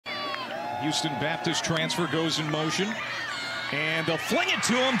Houston Baptist transfer goes in motion. And they'll fling it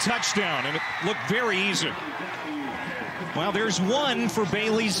to him, touchdown. And it looked very easy. Well, there's one for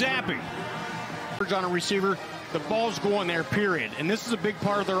Bailey Zappe. On a receiver, the ball's going there, period. And this is a big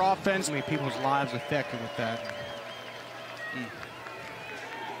part of their offense. I mean, people's lives affected with that.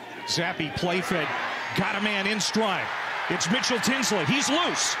 Zappe play fed, got a man in stride. It's Mitchell Tinsley. He's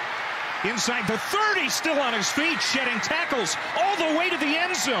loose. Inside the 30, still on his feet, shedding tackles all the way to the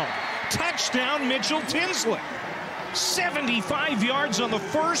end zone. Touchdown, Mitchell Tinsley. 75 yards on the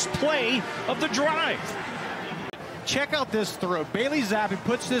first play of the drive. Check out this throw. Bailey Zappe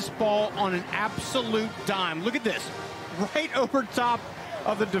puts this ball on an absolute dime. Look at this. Right over top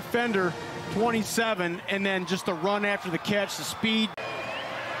of the defender, 27, and then just the run after the catch, the speed.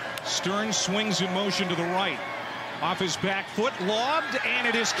 Stearns swings in motion to the right. Off his back foot, lobbed, and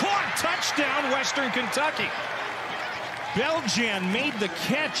it is caught. Touchdown, Western Kentucky. Belgian made the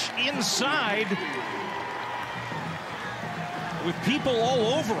catch inside with people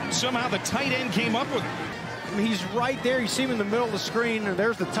all over him. Somehow the tight end came up with him. I mean, he's right there. You see him in the middle of the screen, and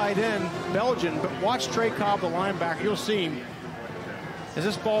there's the tight end, Belgian. But watch Trey Cobb, the linebacker. You'll see him as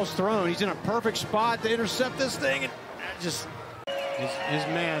this ball's thrown. He's in a perfect spot to intercept this thing. And just his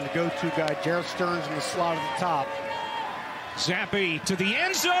man, the go-to guy, Jared Stearns in the slot at the top. Zappe to the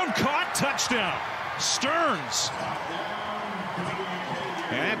end zone, caught, touchdown. Stearns.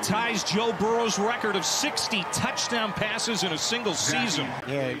 And that ties Joe Burrow's record of 60 touchdown passes in a single season.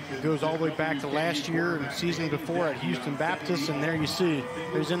 Yeah, it goes all the way back to last year and the season before at Houston Baptist, and there you see,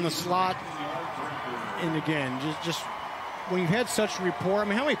 he's in the slot. And again, just when you've had such a rapport, I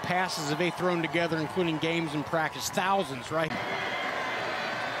mean, how many passes have they thrown together, including games and practice? Thousands, right?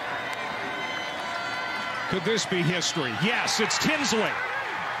 Could this be history? Yes, it's Tinsley.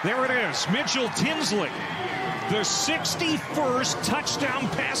 There it is, Mitchell Tinsley. The 61st touchdown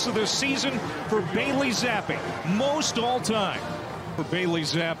pass of the season for Bailey Zappe. Most all-time for Bailey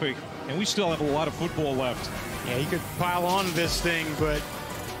Zappe. And we still have a lot of football left. Yeah, he could pile on to this thing, but...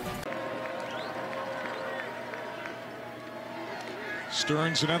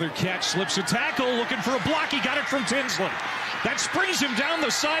 Stearns, another catch, slips a tackle, looking for a block. He got it from Tinsley. That springs him down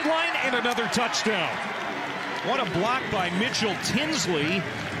the sideline, and another touchdown. What a block by Mitchell Tinsley,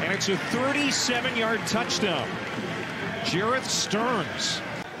 and it's a 37-yard touchdown. Jareth Stearns.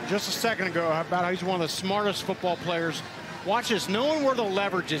 Just a second ago, about how he's one of the smartest football players. Watch this, knowing where the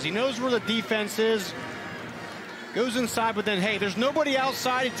leverage is. He knows where the defense is. Goes inside, but then, hey, there's nobody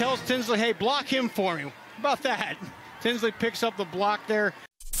outside. He tells Tinsley, hey, block him for me. How about that? Tinsley picks up the block there.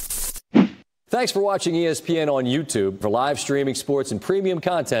 Thanks for watching ESPN on YouTube. For live streaming sports and premium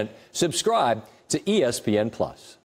content, subscribe to ESPN+.